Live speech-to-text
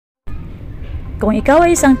Kung ikaw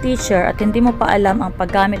ay isang teacher at hindi mo pa alam ang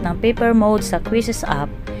paggamit ng paper mode sa Quizizz app,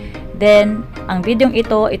 then ang videong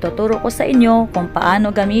ito ituturo ko sa inyo kung paano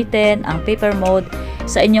gamitin ang paper mode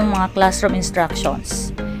sa inyong mga classroom instructions.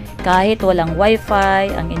 Kahit walang wifi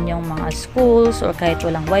ang inyong mga schools or kahit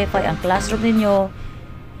walang wifi ang classroom ninyo,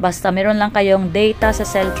 basta meron lang kayong data sa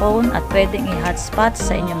cellphone at pwedeng i-hotspot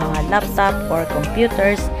sa inyong mga laptop or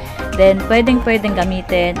computers, then pwedeng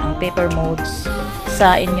gamitin ang paper modes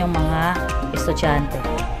sa inyong mga estudyante.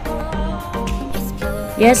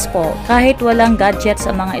 Yes po, kahit walang gadgets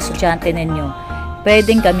ang mga estudyante ninyo,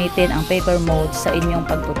 pwedeng gamitin ang paper mode sa inyong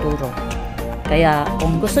pagtuturo. Kaya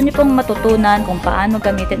kung gusto niyo pong matutunan kung paano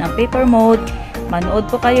gamitin ang paper mode, manood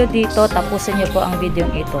po kayo dito, tapusin niyo po ang video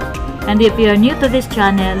ito. And if you are new to this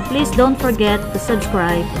channel, please don't forget to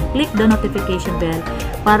subscribe and click the notification bell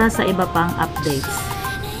para sa iba pang updates.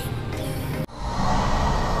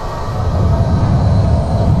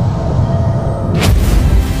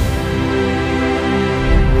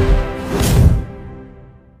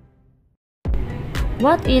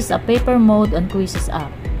 What is a paper mode on Quizizz app?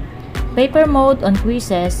 Paper mode on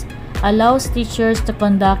Quizizz allows teachers to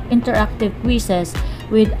conduct interactive quizzes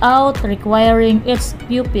without requiring its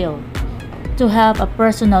pupil to have a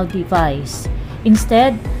personal device.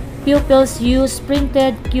 Instead, pupils use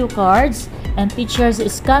printed cue cards and teachers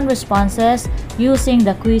scan responses using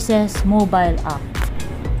the Quizizz mobile app.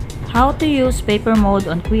 How to use paper mode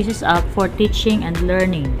on Quizizz app for teaching and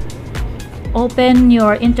learning. Open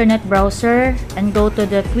your internet browser and go to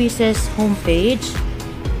the Quizizz homepage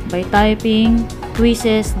by typing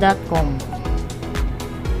quizizz.com.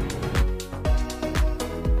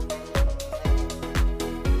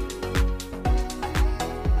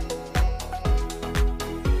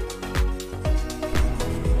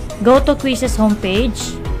 Go to Quizizz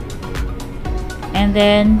homepage and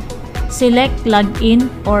then select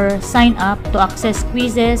login or sign up to access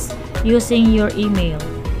Quizizz using your email.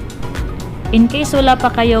 In case wala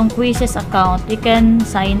pa kayong Quizizz account, you can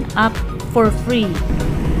sign up for free.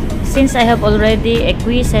 Since I have already a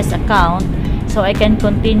Quizizz account, so I can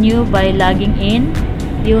continue by logging in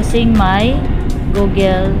using my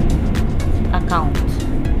Google account.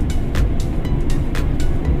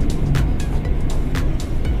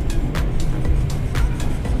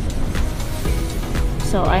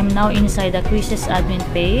 So I'm now inside the Quizizz admin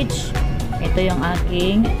page. Ito yung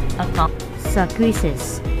aking account sa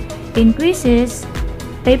Quizizz. In Quizizz,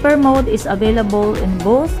 paper mode is available in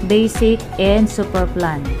both basic and super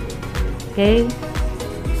plan. Okay?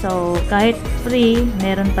 So, kahit free,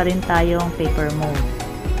 meron pa rin tayong paper mode.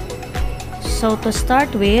 So, to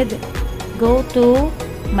start with, go to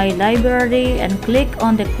my library and click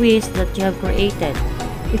on the quiz that you have created.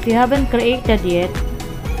 If you haven't created yet,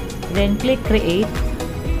 then click create,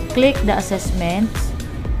 click the assessments,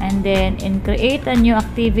 and then in create a new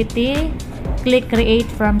activity, click create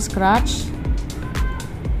from scratch,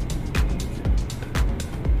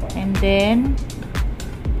 and then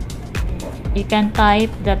you can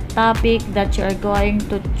type the topic that you are going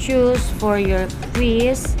to choose for your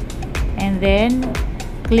quiz, and then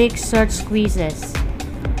click search quizzes.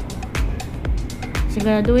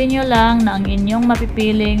 Siguraduhin nyo lang na ang inyong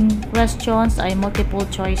mapipiling questions ay multiple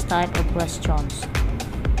choice type of questions.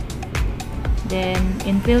 Then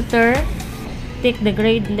in filter, tick the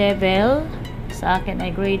grade level. Sa akin ay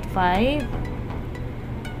grade 5.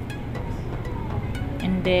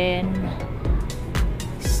 And then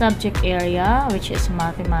subject area, which is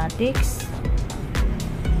mathematics.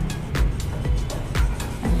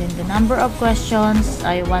 And then the number of questions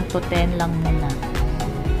ay 1 to 10 lang muna.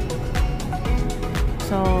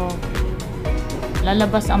 So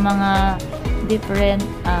lalabas ang mga different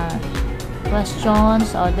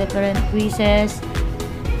questions or different quizzes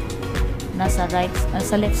nasa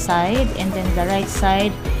left side, and then the right side,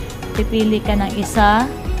 pipili ka ng isa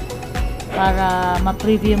para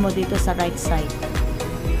ma-preview mo dito sa right side.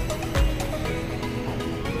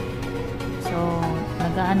 So,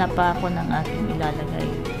 naghahanap pa ako ng aking ilalagay.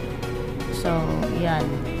 So, yan.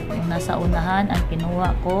 Yung nasa unahan, ang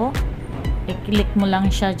kinuha ko, i-click mo lang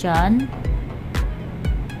siya dyan.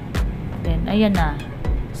 Then, ayan na.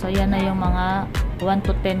 So, yan na yung mga 1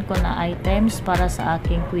 to 10 ko na items para sa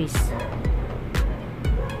aking quiz.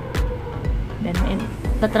 Then,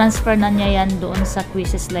 transfer na niya yan doon sa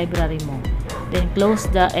Quizizz library mo. Then, close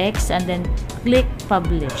the X and then click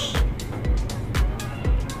publish.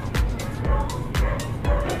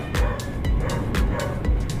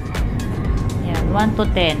 Yan, 1 to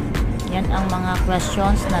 10. Yan ang mga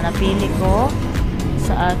questions na napili ko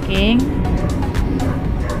sa aking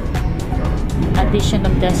addition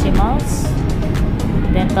of decimals.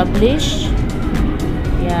 Then, publish.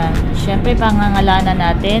 Yan. Siyempre, pangangalanan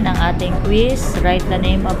natin ang ating quiz. Write the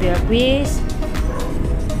name of your quiz.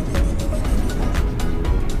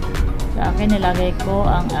 Sa akin, nilagay ko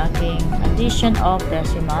ang aking addition of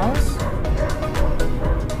decimals.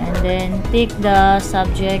 And then, tick the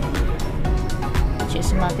subject, which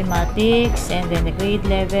is mathematics, and then the grade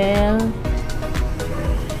level,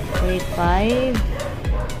 grade 5.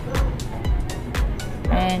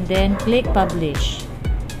 And then, click publish.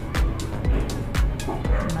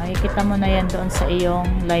 Makikita mo na yan doon sa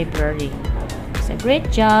iyong library. So,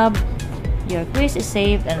 great job! Your quiz is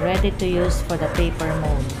saved and ready to use for the paper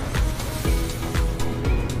mode.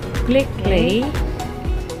 Click play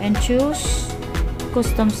and choose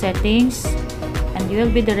custom settings, and you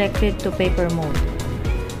will be directed to paper mode.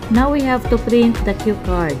 Now we have to print the cue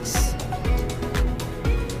cards.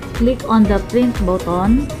 Click on the print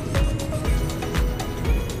button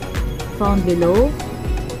found below,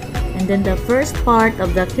 and then the first part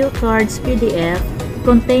of the cue cards PDF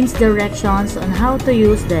contains directions on how to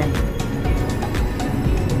use them.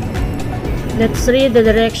 Let's read the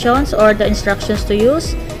directions or the instructions to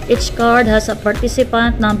use. Each card has a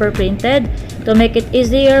participant number printed to make it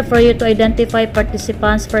easier for you to identify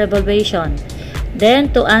participants for evaluation.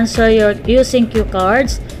 Then, to answer using cue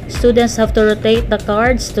cards, students have to rotate the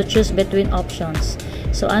cards to choose between options.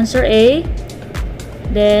 So, answer A.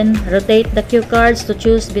 Then, rotate the cue cards to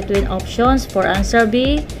choose between options. For answer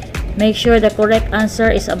B, make sure the correct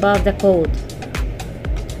answer is above the code.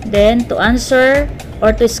 Then, to answer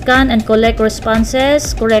or to scan and collect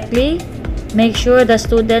responses correctly, make sure the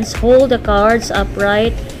students hold the cards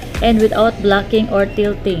upright and without blocking or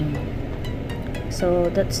tilting.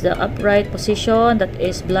 So that's the upright position, that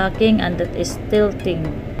is blocking, and that is tilting.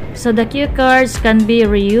 So the cue cards can be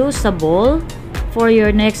reusable for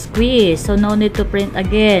your next quiz. So no need to print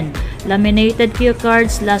again. Laminated cue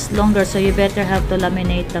cards last longer, so you better have to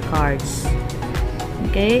laminate the cards.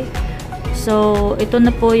 Okay? So ito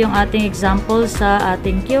na po yung ating example sa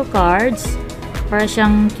ating cue cards. Para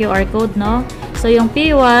siyang QR code, no? So, yung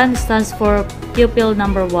P1 stands for pupil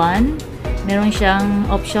number 1. Meron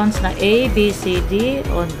siyang options na A, B, C, D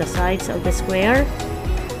on the sides of the square.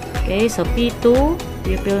 Okay, so P2,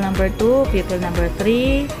 pupil number 2, pupil number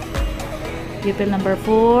 3, pupil number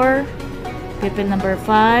 4, pupil number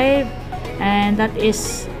 5, and that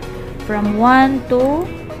is from 1 to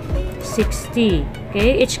 60.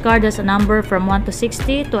 Okay, each card has a number from 1 to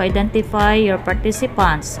 60 to identify your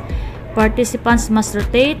participants. Participants must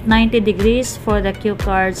rotate 90 degrees for the cue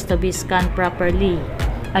cards to be scanned properly.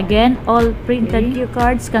 Again, all printed cue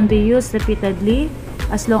cards can be used repeatedly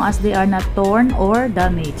as long as they are not torn or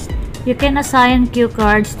damaged. You can assign cue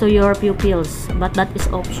cards to your pupils, but that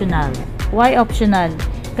is optional. Why optional?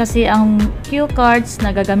 Kasi ang cue cards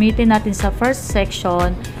na gagamitin natin sa first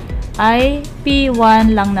section ay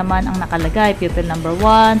P1 lang naman ang nakalagay. Pupil number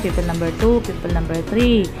 1, pupil number 2, pupil number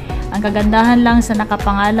 3. Ang kagandahan lang sa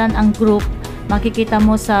nakapangalan ang group, makikita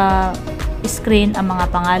mo sa screen ang mga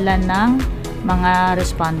pangalan ng mga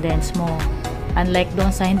respondents mo. Unlike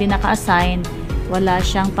doon sa hindi naka-assign, wala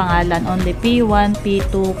siyang pangalan. Only P1,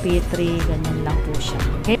 P2, P3, ganyan lang po siya.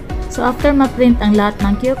 Okay? So after ma-print ang lahat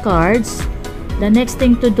ng cue cards, the next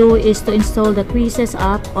thing to do is to install the Quizizz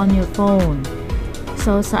app on your phone.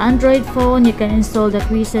 So sa Android phone, you can install the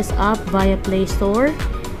Quizizz app via Play Store,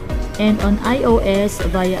 and on iOS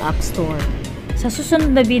via App Store. Sa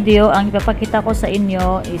susunod na video, ang ipapakita ko sa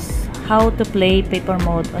inyo is how to play paper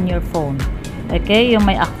mode on your phone. Okay, yung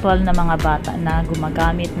may actual na mga bata na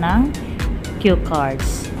gumagamit ng cue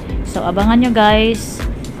cards. So abangan nyo guys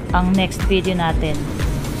ang next video natin.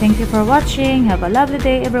 Thank you for watching. Have a lovely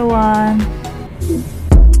day everyone.